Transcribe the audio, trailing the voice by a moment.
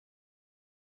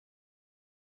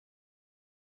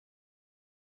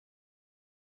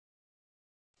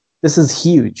this is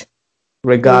huge,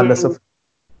 regardless of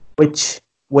which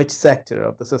sector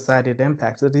of the society it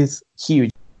impacts. It is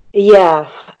huge. Yeah.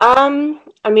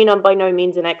 I mean, I'm by no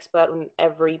means an expert on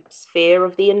every sphere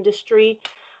of the industry,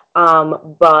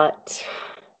 but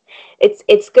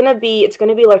it's gonna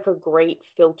be like a great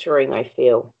filtering, I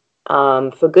feel,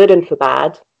 for good and for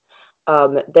bad.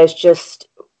 There's just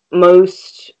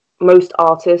most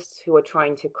artists who are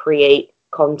trying to create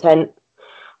content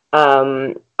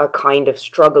are kind of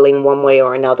struggling one way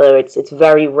or another. It's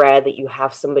very rare that you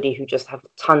have somebody who just have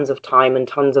tons of time and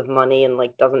tons of money and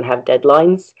like doesn't have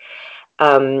deadlines.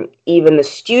 Even the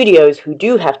studios who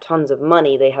do have tons of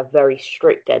money, they have very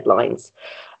strict deadlines.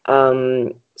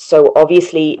 So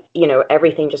obviously, you know,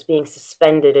 everything just being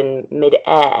suspended in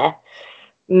mid-air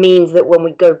means that when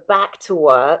we go back to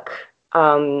work,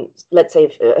 let's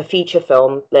say a feature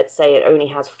film, let's say it only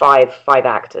has five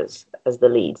actors as the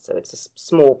lead, so it's a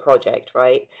small project,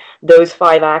 right? Those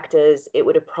 5 actors, it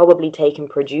would have probably taken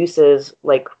producers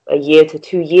like a year to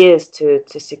 2 years to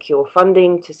secure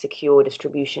funding, to secure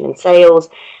distribution and sales,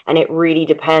 and it really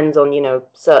depends on, you know,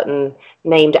 certain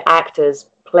named actors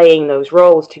playing those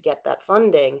roles to get that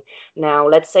funding. Now,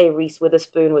 let's say Reese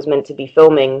Witherspoon was meant to be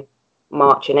filming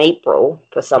March and April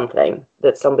for something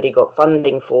that somebody got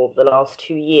funding for the last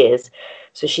 2 years.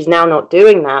 So she's now not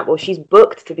doing that. Well, she's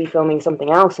booked to be filming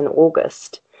something else in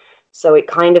August. So it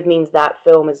kind of means that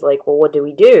film is like, well, what do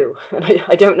we do? And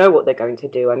I don't know what they're going to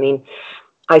do. I mean,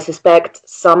 I suspect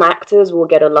some actors will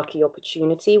get a lucky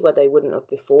opportunity where they wouldn't have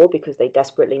before because they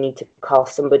desperately need to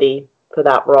cast somebody for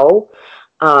that role.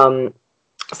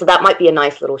 So that might be a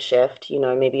nice little shift, you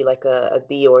know, maybe like a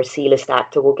B or a C-list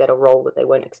actor will get a role that they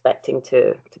weren't expecting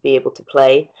to be able to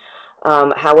play.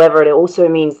 However, it also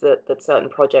means that certain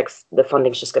projects, the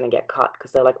funding's just going to get cut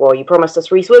because they're like, well, you promised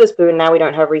us Reese Witherspoon, now we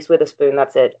don't have Reese Witherspoon,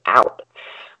 that's it, out.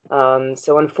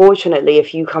 So unfortunately, a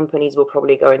few companies will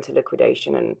probably go into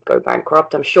liquidation and go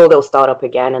bankrupt. I'm sure they'll start up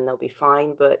again and they'll be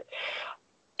fine, but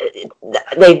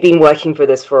they've been working for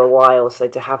this for a while, so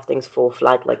to have things fall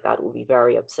flat like that will be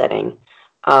very upsetting.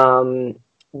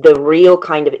 The real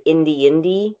kind of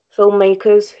indie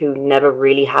filmmakers who never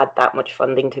really had that much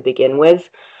funding to begin with,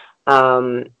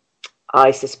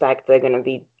 I suspect they're going to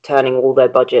be turning all their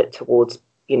budget towards,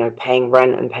 you know, paying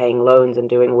rent and paying loans and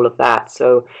doing all of that.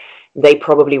 So they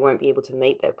probably won't be able to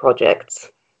make their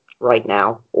projects right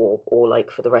now or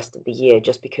like for the rest of the year,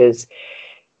 just because,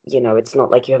 you know, it's not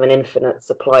like you have an infinite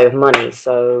supply of money.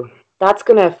 So that's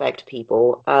going to affect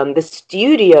people. The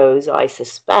studios, I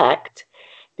suspect,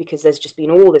 because there's just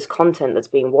been all this content that's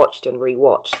being watched and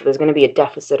rewatched, so there's going to be a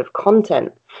deficit of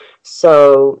content.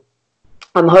 So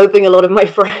I'm hoping a lot of my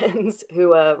friends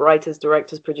who are writers,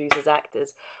 directors, producers,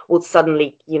 actors will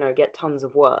suddenly, you know, get tons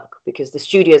of work because the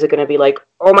studios are going to be like,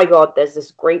 oh my God, there's this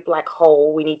great black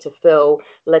hole we need to fill.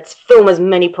 Let's film as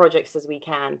many projects as we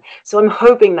can. So I'm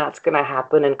hoping that's going to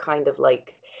happen and kind of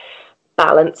like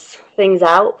balance things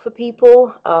out for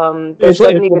people.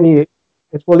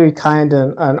 It will be kind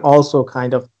of, and also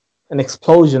kind of an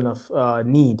explosion of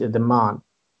need and demand.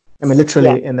 I mean,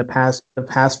 literally in the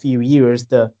past few years,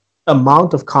 the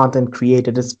amount of content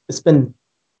created it's been,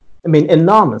 I mean,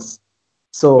 enormous.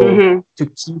 So to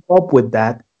keep up with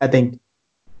that, I think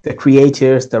the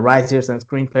creators, the writers and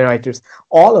screenplay writers,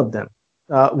 all of them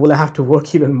will have to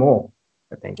work even more,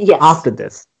 I think, after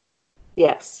this.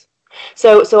 Yes.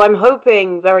 So I'm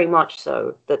hoping very much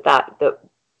so that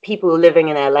people living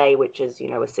in LA, which is, you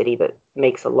know, a city that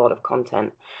makes a lot of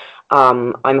content,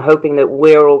 I'm hoping that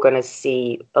we're all going to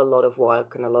see a lot of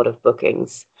work and a lot of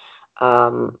bookings.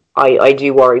 I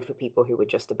do worry for people who were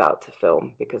just about to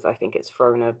film because I think it's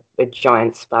thrown a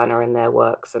giant spanner in their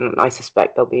works, and I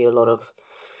suspect there'll be a lot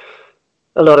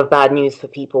of bad news for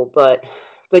people. But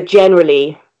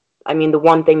generally, I mean, the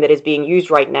one thing that is being used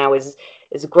right now is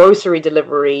grocery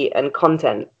delivery and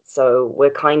content. So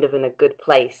we're kind of in a good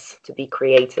place to be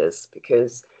creators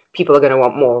because people are going to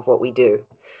want more of what we do.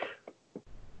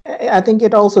 I think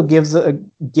it also gives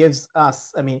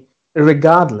us, I mean,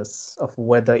 regardless of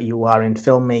whether you are in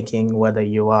filmmaking, whether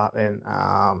you are in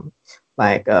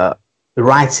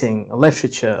writing,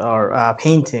 literature, or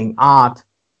painting, art,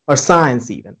 or science,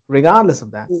 even regardless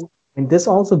of that, I mean, this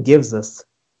also gives us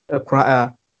a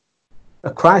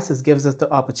crisis gives us the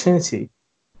opportunity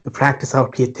to practice our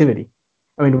creativity.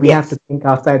 I mean, we have to think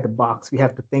outside the box. We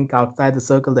have to think outside the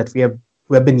circle that we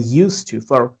have been used to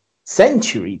for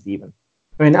centuries, even.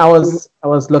 I mean, I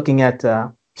was looking at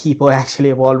people actually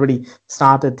have already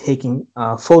started taking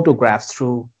photographs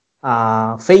through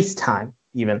FaceTime,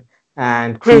 even,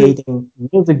 and creating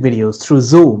music videos through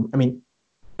Zoom. I mean,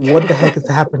 what the heck is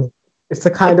happening? It's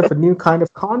a kind of a new kind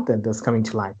of content that's coming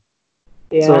to light.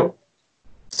 Yeah.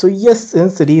 So yes,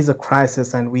 since it is a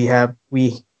crisis, and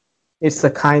it's a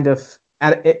kind of,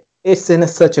 it's in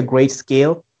such a great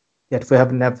scale that we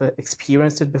have never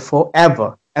experienced it before,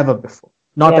 ever before,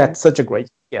 not Yeah. at such a great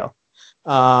scale.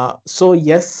 So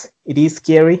yes, it is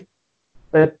scary,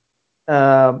 but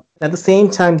at the same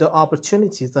time, the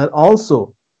opportunities are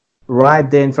also right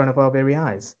there in front of our very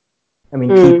eyes. I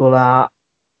mean, people are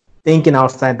thinking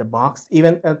outside the box.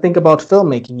 Even think about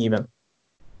filmmaking. Even,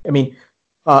 I mean,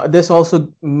 this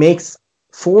also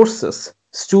forces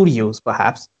studios,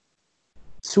 perhaps.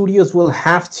 Studios will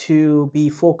have to be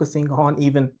focusing on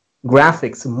even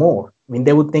graphics more. I mean,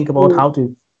 they would think about how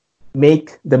to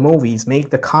make the movies, make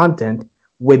the content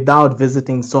without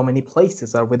visiting so many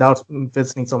places or without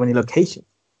visiting so many locations.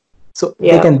 So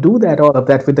they can do that, all of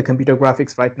that with the computer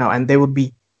graphics right now, and they would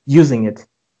be using it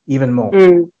even more.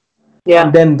 Yeah.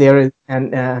 And then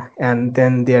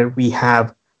there we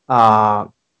have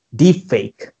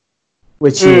deepfake,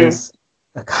 which is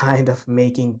a kind of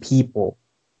making people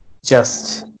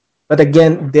just. But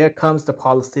again, there comes the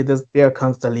policy. There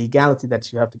comes the legality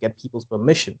that you have to get people's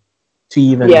permission to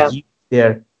even use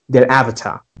their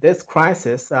avatar. This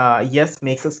crisis, yes,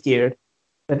 makes us scared,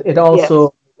 but it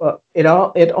also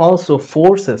it also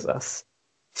forces us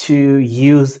to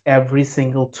use every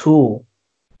single tool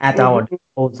at our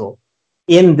disposal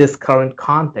in this current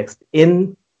context,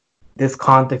 in this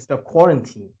context of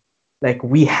quarantine. Like,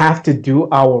 we have to do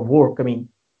our work. I mean,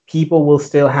 people will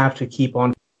still have to keep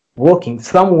on working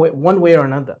some way, one way or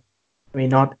another. I mean,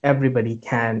 not everybody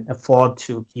can afford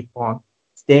to keep on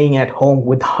staying at home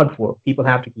without work. People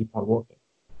have to keep on working.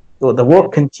 So the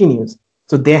work continues.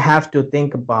 So they have to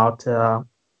think about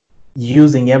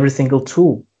using every single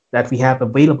tool that we have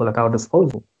available at our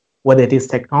disposal, whether it is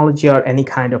technology or any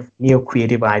kind of new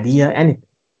creative idea, anything.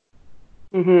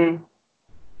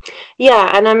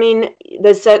 Yeah, and I mean,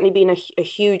 there's certainly been a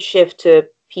huge shift to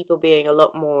people being a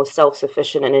lot more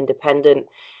self-sufficient and independent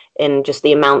in just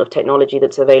the amount of technology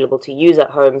that's available to use at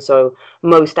home. So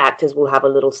most actors will have a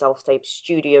little self-tape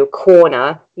studio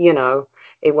corner. You know,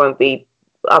 it won't be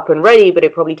up and ready, but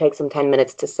it probably takes them 10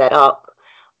 minutes to set up.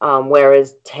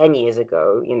 Whereas 10 years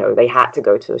ago, you know, they had to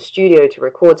go to a studio to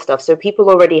record stuff. So people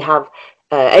already have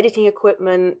editing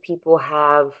equipment. People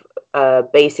have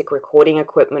basic recording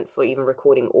equipment for even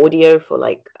recording audio, for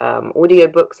like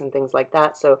audiobooks and things like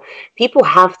that. So people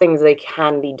have things they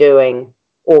can be doing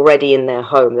already in their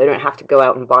home. They don't have to go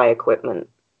out and buy equipment.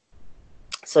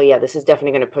 So yeah, this is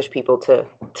definitely going to push people to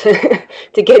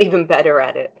get even better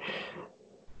at it.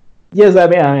 Yes, I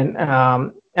mean,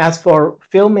 as for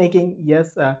filmmaking,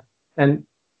 yes, and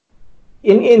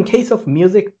in case of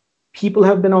music, people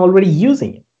have been already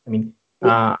using it. I mean,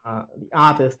 the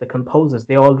artists, the composers,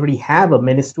 they already have a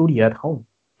mini studio at home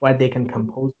where they can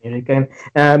compose music. And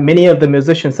many of the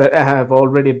musicians have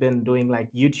already been doing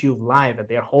like YouTube Live at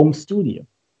their home studio.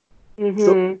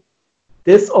 So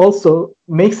this also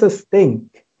makes us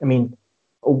think, I mean,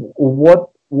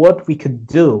 what we could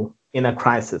do in a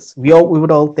crisis. We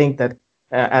would all think that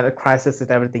at a crisis that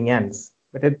everything ends,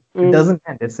 but it doesn't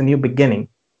end. It's a new beginning.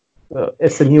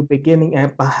 It's a new beginning,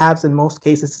 and perhaps in most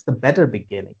cases, it's a better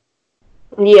beginning.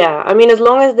 Yeah, I mean, as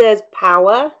long as there's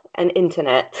power and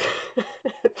internet,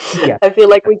 I feel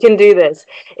like we can do this.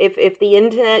 If the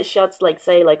internet shuts, like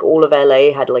say, like all of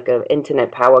LA had like an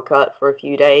internet power cut for a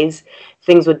few days,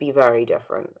 things would be very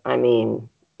different. I mean,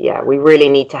 yeah, we really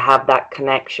need to have that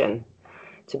connection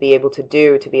to be able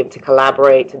to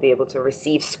collaborate, to be able to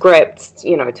receive scripts,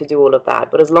 you know, to do all of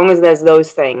that. But as long as there's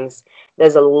those things,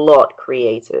 there's a lot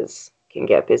creators can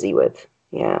get busy with.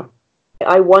 Yeah.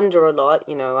 I wonder a lot,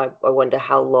 you know, I wonder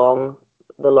how long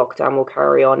the lockdown will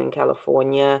carry on in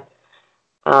California.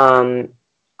 I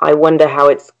wonder how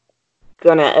it's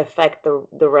gonna affect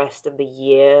the rest of the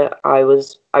year. I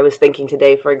was thinking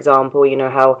today, for example, you know,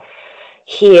 how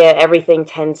here everything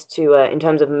tends to in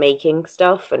terms of making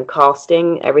stuff and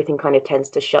casting, everything kind of tends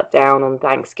to shut down on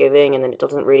Thanksgiving, and then it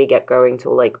doesn't really get going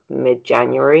till like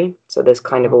mid-January. So there's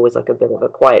kind of always like a bit of a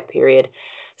quiet period.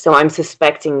 So I'm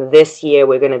suspecting this year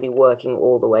we're going to be working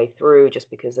all the way through, just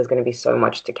because there's going to be so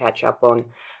much to catch up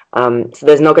on. So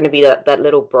there's not going to be that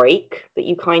little break that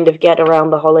you kind of get around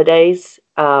the holidays.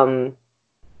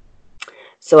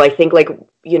 So I think, like,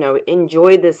 you know,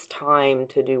 enjoy this time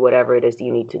to do whatever it is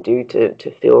you need to do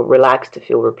to feel relaxed, to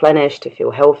feel replenished, to feel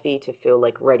healthy, to feel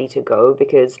like ready to go.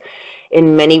 Because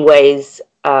in many ways,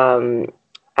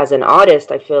 as an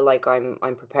artist, I feel like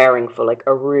I'm preparing for like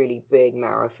a really big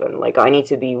marathon. Like, I need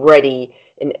to be ready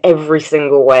in every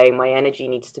single way. My energy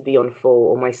needs to be on full.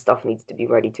 All my stuff needs to be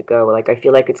ready to go. Like, I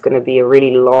feel like it's going to be a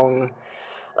really long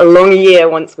year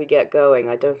once we get going.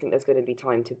 I don't think there's going to be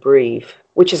time to breathe,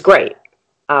 which is great.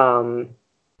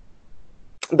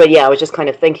 But yeah, I was just kind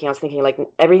of thinking, like,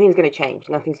 everything's going to change.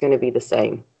 Nothing's going to be the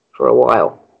same for a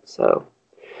while. So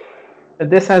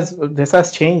this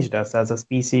has changed us as a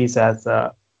species, as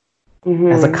a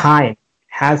kind. It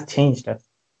has changed us.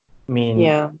 I mean,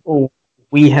 yeah.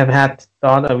 we have had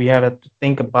thought, we have had to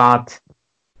think about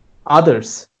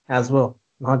others as well,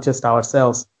 not just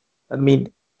ourselves. I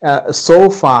mean, so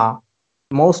far,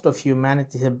 most of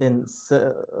humanity have been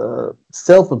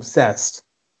self-obsessed.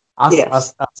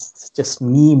 Yes. Us, just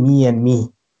me, and me.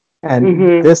 And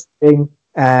Mm-hmm. this thing,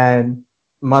 and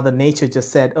Mother Nature just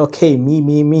said, okay,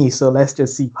 me. So let's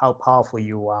just see how powerful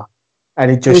you are. And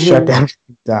it just shut Mm-hmm.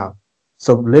 everything down.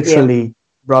 So Yeah. literally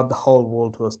brought the whole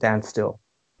world to a standstill.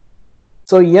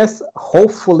 So yes,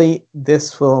 hopefully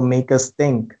this will make us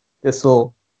think. This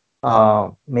will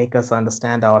make us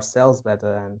understand ourselves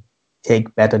better and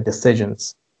take better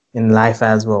decisions in life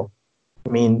as well. I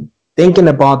mean, thinking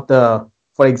about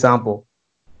for example,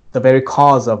 the very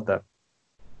cause of the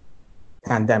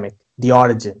pandemic, the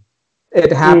origin.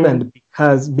 It Mm. happened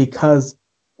because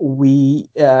we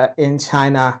in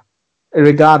China,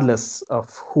 regardless of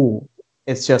who,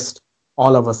 it's just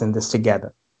all of us in this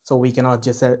together. So we cannot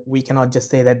just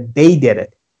say that they did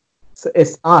it. So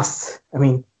it's us. I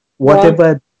mean, Yeah.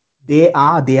 whatever they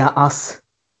are us.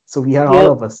 So we are all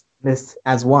Yep. of us this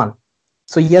as one.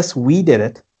 So yes, we did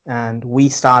it, and we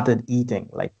started eating,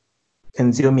 like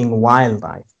consuming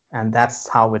wildlife, and that's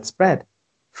how it spread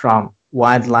from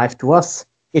wildlife to us.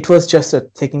 It was just a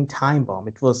ticking time bomb.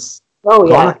 It was Oh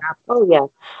gonna yeah. happen. Oh yeah.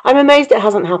 I'm amazed it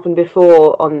hasn't happened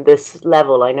before on this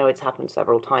level. I know it's happened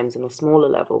several times on a smaller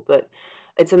level, but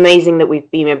it's amazing that we've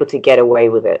been able to get away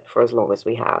with it for as long as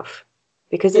we have.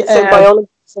 Because it's so Yeah, biology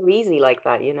is so easy like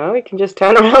that, you know? It can just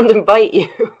turn around and bite you.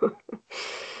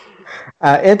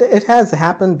 it has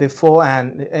happened before,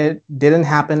 and it didn't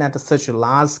happen at such a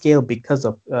large scale because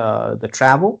of the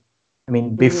travel. I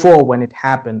mean, Hmm. before when it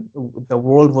happened, the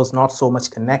world was not so much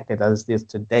connected as it is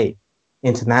today Mm.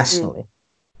 internationally.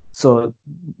 So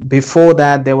before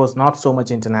that, there was not so much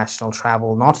international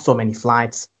travel, not so many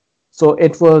flights. So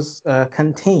it was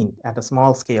contained at a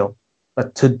small scale.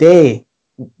 But today,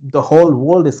 the whole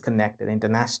world is connected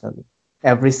internationally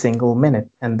every single minute.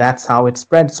 And that's how it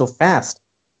spread so fast.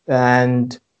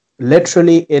 And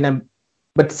literally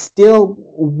but still,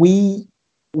 we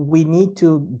need to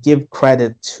give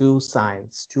credit to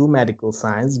science, to medical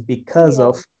science,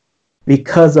 Yeah.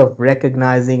 because of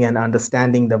recognizing and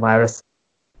understanding the virus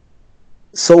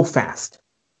so fast.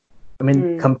 I mean,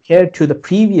 Mm. compared to the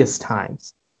previous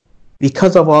times,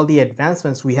 because of all the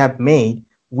advancements we have made,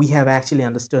 we have actually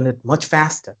understood it much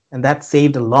faster, and that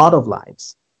saved a lot of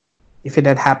lives. If it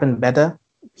had happened better,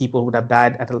 people would have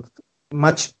died at a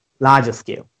much larger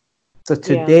scale. So Yeah.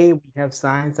 today we have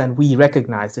science and we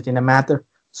recognize it in a matter.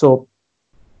 So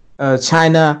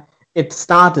China, it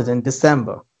started in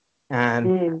December, and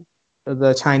Mm.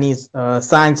 the Chinese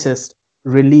scientists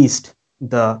released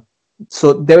the.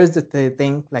 So there is the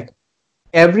thing, like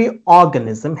every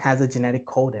organism has a genetic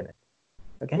code in it.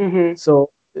 Okay, Hmm.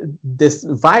 so this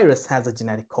virus has a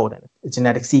genetic code in it, a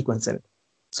genetic sequence in it.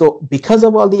 So because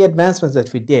of all the advancements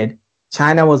that we did,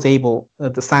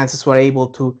 the scientists were able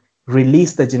to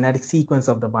release the genetic sequence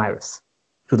of the virus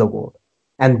to the world.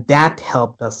 And that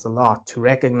helped us a lot to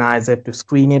recognize it, to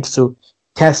screen it, to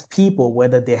test people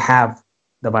whether they have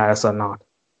the virus or not.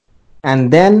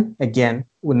 And then again,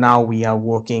 now we are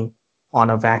working on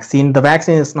a vaccine. The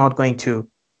vaccine is not going to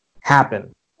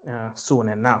happen soon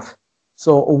enough.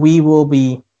 So we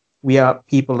are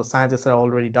people, the scientists are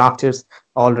already doctors,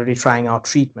 already trying out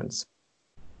treatments.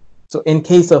 So in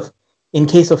case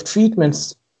of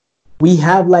treatments, we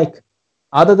have, like,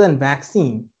 other than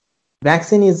vaccine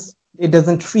it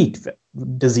doesn't treat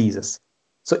diseases.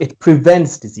 So it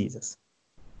prevents diseases.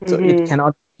 So it Hmm.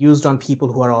 cannot be used on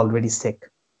people who are already sick.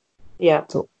 Yeah.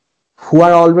 So who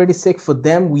are already sick, for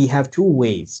them, we have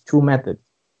two methods.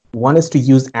 One is to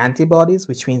use antibodies,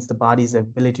 which means the body's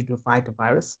ability to fight a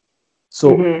virus.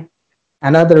 So Hmm.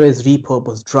 another is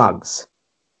repurposed drugs.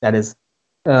 That is,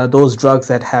 those drugs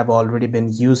that have already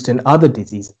been used in other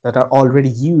diseases, that are already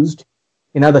used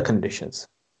in other conditions.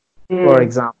 For Mm.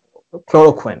 example,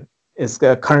 chloroquine is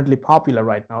currently popular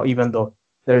right now, even though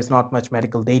there is not much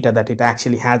medical data that it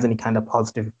actually has any kind of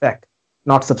positive effect,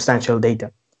 not substantial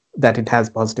data that it has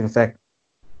positive effect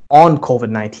on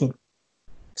COVID-19.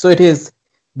 So it is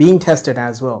being tested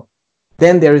as well.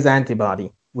 Then there is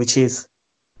antibody, which is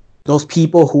those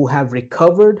people who have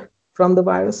recovered from the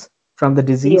virus, from the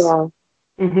disease. Yeah.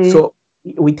 Hmm. So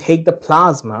we take the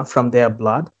plasma from their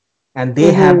blood, and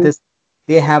Hmm.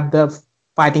 they have the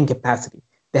fighting capacity.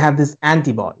 They have these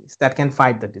antibodies that can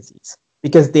fight the disease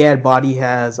because their body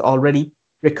has already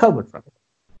recovered from it.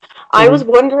 I was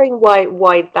wondering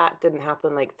why that didn't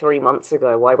happen like 3 months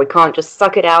ago. Why we can't just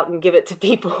suck it out and give it to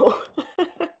people.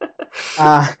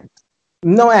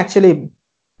 No, actually,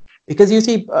 because you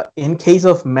see, in case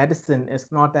of medicine,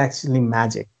 it's not actually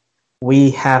magic.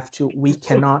 We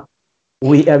cannot,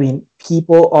 I mean,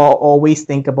 people always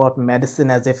think about medicine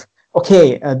as if,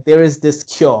 okay, there is this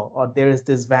cure, or there is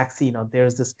this vaccine, or there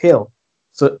is this pill.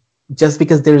 So just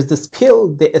because there is this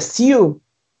pill, they assume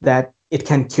that it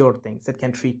can cure things, it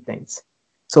can treat things.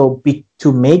 So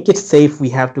to make it safe, we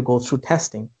have to go through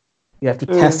testing. You have to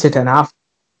test it enough.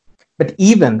 But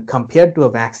even compared to a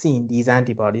vaccine, these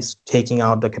antibodies, taking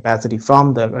out the capacity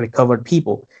from the recovered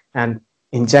people and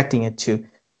injecting it to,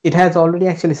 it has already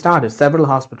actually started. Several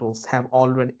hospitals have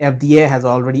already, FDA has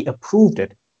already approved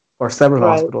it for several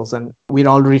hospitals, and we're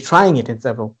already trying it in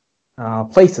several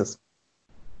places.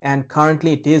 And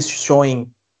currently it is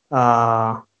showing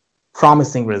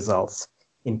promising results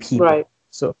in people. Right.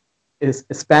 So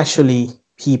especially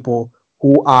people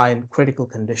who are in critical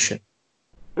condition.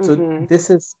 So this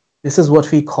is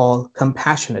what we call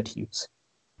compassionate use.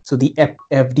 So the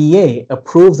FDA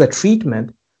approves a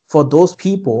treatment for those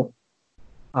people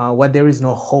where there is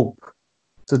no hope.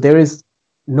 So there is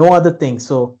no other thing.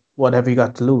 So what have we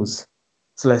got to lose?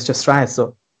 So let's just try it.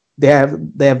 So the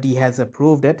FDA has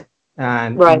approved it,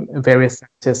 and various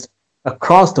scientists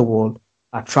across the world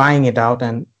are trying it out,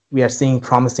 and we are seeing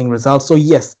promising results. So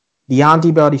yes, the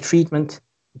antibody treatment,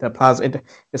 the plasma, it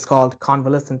is called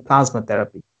convalescent plasma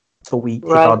therapy. So we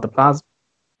take out the plasma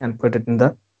and put it in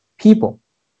the people.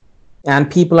 And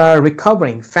people are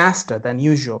recovering faster than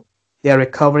usual. They are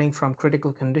recovering from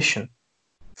critical condition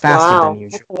faster than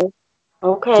usual.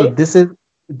 Okay. So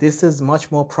this is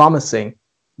much more promising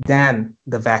than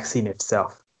the vaccine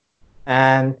itself.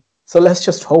 And so let's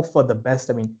just hope for the best.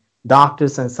 I mean,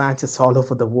 doctors and scientists all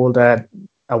over the world are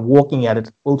working at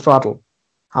it full throttle,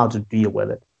 how to deal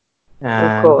with it.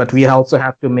 But we also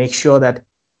have to make sure that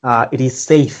it is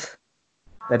safe,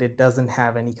 that it doesn't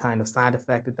have any kind of side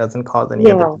effect, it doesn't cause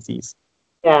any other disease.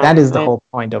 That is the whole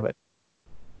point of it.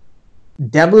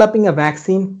 Developing a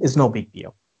vaccine is no big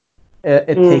deal.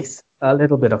 It takes a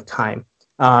little bit of time.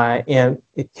 And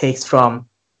it takes from,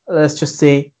 let's just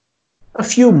say, a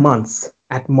few months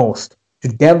at most to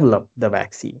develop the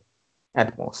vaccine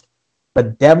at most.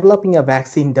 But developing a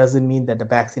vaccine doesn't mean that the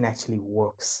vaccine actually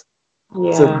works.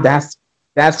 Yeah. So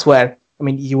that's where, I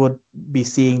mean, you would be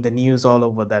seeing the news all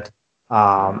over that,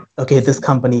 okay, this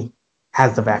company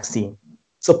has the vaccine.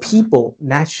 So people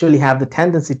naturally have the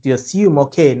tendency to assume,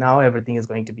 okay, now everything is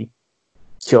going to be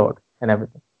cured and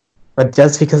everything. But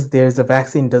just because there's a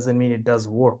vaccine doesn't mean it does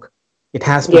work. It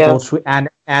has to go through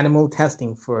animal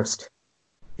testing first.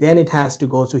 Then it has to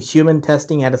go to human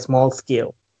testing at a small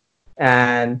scale.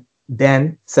 And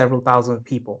then several thousand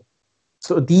people.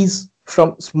 So these,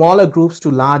 from smaller groups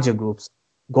to larger groups,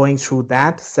 going through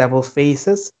that several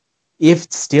phases.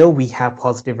 If still we have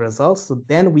positive results, so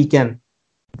then we can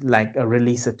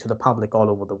release it to the public all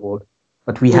over the world.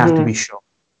 But we have to be sure.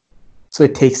 So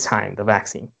it takes time, the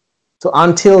vaccine. So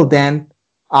until then,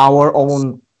 our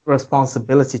own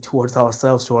responsibility towards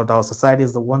ourselves, toward our society,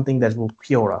 is the one thing that will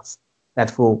cure us,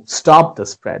 that will stop the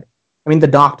spread. I mean, the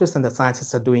doctors and the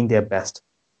scientists are doing their best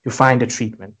to find a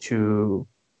treatment, to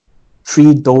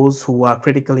treat those who are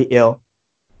critically ill.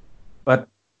 But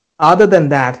other than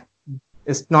that,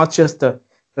 it's not just the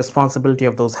responsibility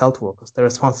of those health workers. The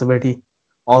responsibility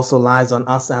also lies on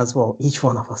us as well, each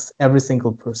one of us, every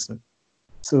single person.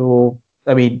 So,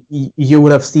 I mean, you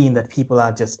would have seen that people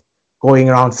are just going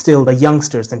around still, the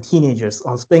youngsters and teenagers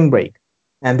on spring break,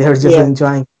 and they're just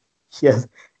enjoying,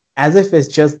 as if it's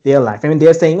just their life. I mean,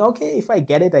 they're saying, okay, if I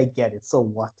get it, I get it. So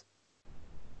what?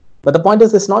 But the point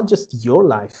is, it's not just your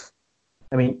life.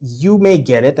 I mean, you may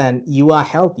get it and you are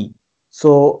healthy.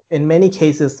 So in many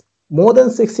cases, more than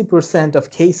 60% of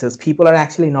cases, people are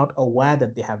actually not aware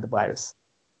that they have the virus.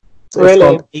 So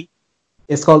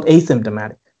it's called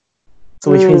asymptomatic.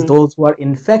 So which means those who are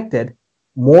infected,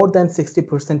 more than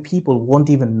 60% people won't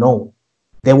even know.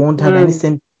 They won't have any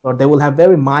symptoms, or they will have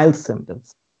very mild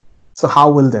symptoms. So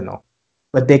how will they know?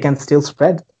 But they can still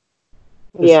spread.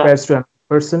 It spreads to a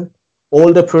person,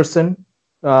 older person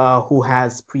who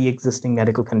has pre-existing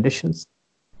medical conditions.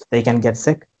 They can get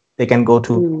sick. They can go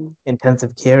to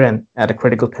intensive care and at a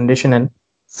critical condition, and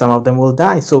some of them will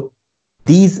die. So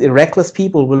these reckless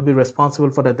people will be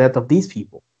responsible for the death of these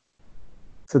people.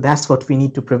 So that's what we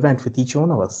need to prevent with each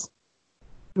one of us.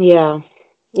 Yeah,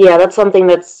 that's something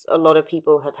that's a lot of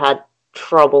people have had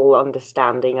trouble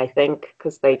understanding, I think,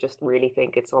 because they just really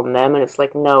think it's on them, and it's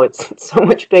like, no, it's so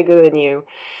much bigger than you.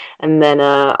 And then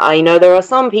I know there are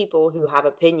some people who have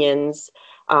opinions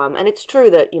And it's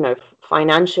true that,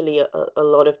 financially, a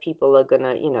lot of people are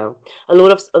gonna, a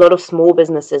lot of small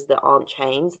businesses that aren't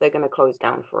chains, they're gonna close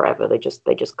down forever. They just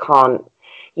can't.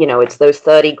 It's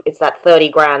that 30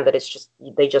 grand that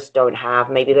they just don't have.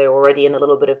 Maybe they're already in a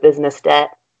little bit of business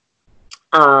debt.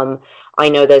 I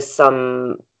know there's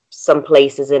some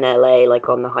places in LA, like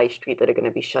on the high street, that are going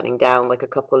to be shutting down, like a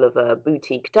couple of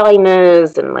boutique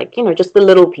diners and just the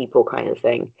little people kind of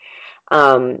thing.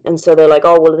 And so they're like,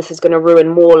 oh, well, this is going to ruin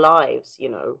more lives,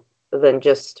 than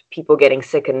just people getting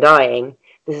sick and dying.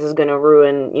 This is going to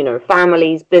ruin,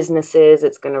 families, businesses.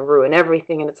 It's going to ruin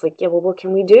everything. And it's like, yeah, well, what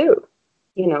can we do?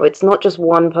 It's not just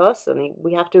one person.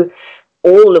 We have to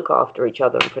all look after each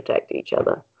other and protect each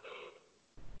other.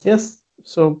 Yes.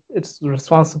 So it's the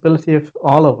responsibility of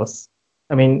all of us.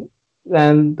 I mean,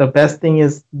 and the best thing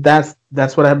is that's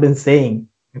what I've been saying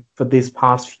for these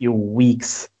past few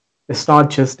weeks. It's not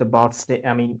just about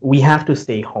we have to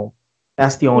stay home.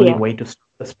 That's the only way to stop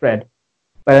the spread.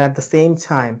 But at the same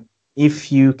time,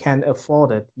 if you can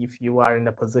afford it, if you are in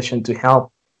a position to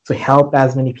help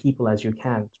as many people as you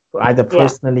can, either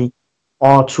personally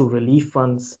or through relief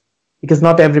funds, because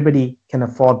not everybody can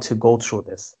afford to go through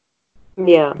this.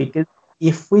 Yeah. Because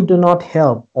if we do not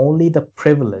help, only the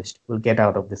privileged will get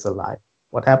out of this alive.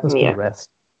 What happens to the rest?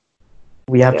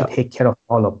 We have to take care of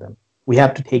all of them. We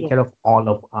have to take care of all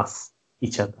of us,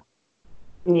 each other.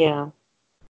 Yeah.